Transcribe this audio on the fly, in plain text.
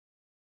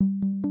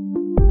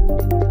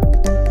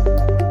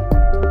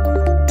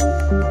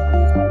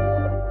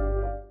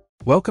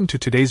Welcome to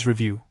today's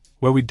review,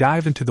 where we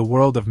dive into the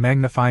world of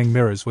magnifying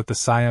mirrors with the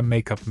fcya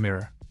makeup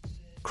mirror.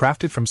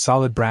 Crafted from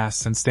solid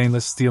brass and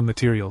stainless steel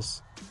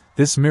materials,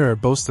 this mirror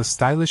boasts a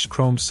stylish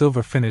chrome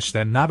silver finish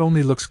that not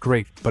only looks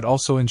great but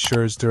also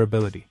ensures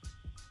durability.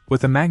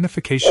 With a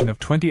magnification of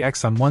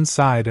 20x on one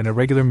side and a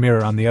regular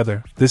mirror on the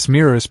other, this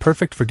mirror is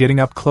perfect for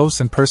getting up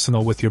close and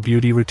personal with your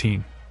beauty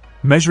routine.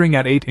 Measuring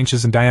at 8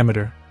 inches in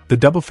diameter, the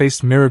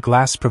double-faced mirror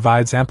glass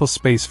provides ample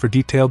space for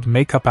detailed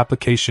makeup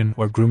application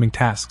or grooming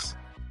tasks.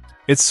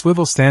 Its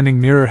swivel standing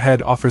mirror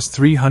head offers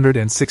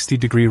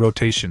 360-degree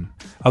rotation,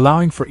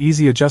 allowing for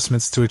easy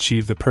adjustments to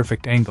achieve the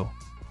perfect angle.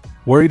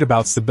 Worried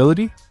about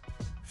stability?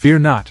 Fear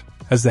not,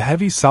 as the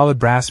heavy solid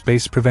brass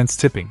base prevents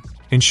tipping,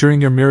 ensuring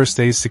your mirror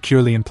stays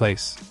securely in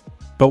place.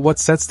 But what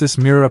sets this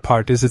mirror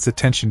apart is its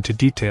attention to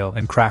detail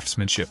and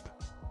craftsmanship.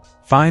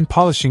 Fine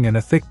polishing and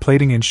a thick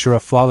plating ensure a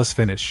flawless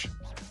finish,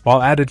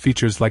 while added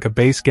features like a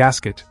base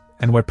gasket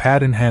and wear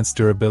pad enhance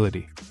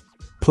durability.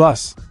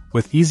 Plus,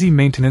 with easy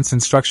maintenance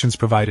instructions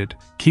provided,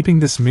 keeping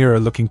this mirror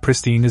looking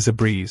pristine is a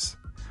breeze.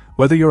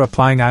 Whether you're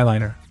applying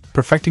eyeliner,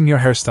 perfecting your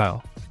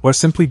hairstyle, or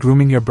simply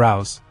grooming your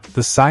brows,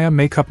 the fcya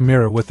makeup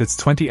mirror with its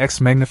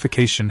 20x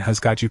magnification has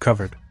got you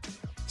covered.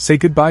 Say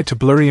goodbye to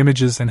blurry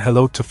images and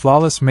hello to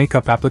flawless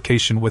makeup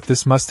application with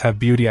this must-have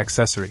beauty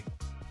accessory.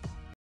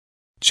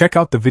 Check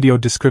out the video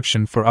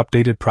description for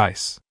updated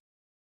price.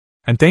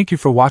 And thank you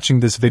for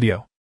watching this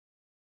video.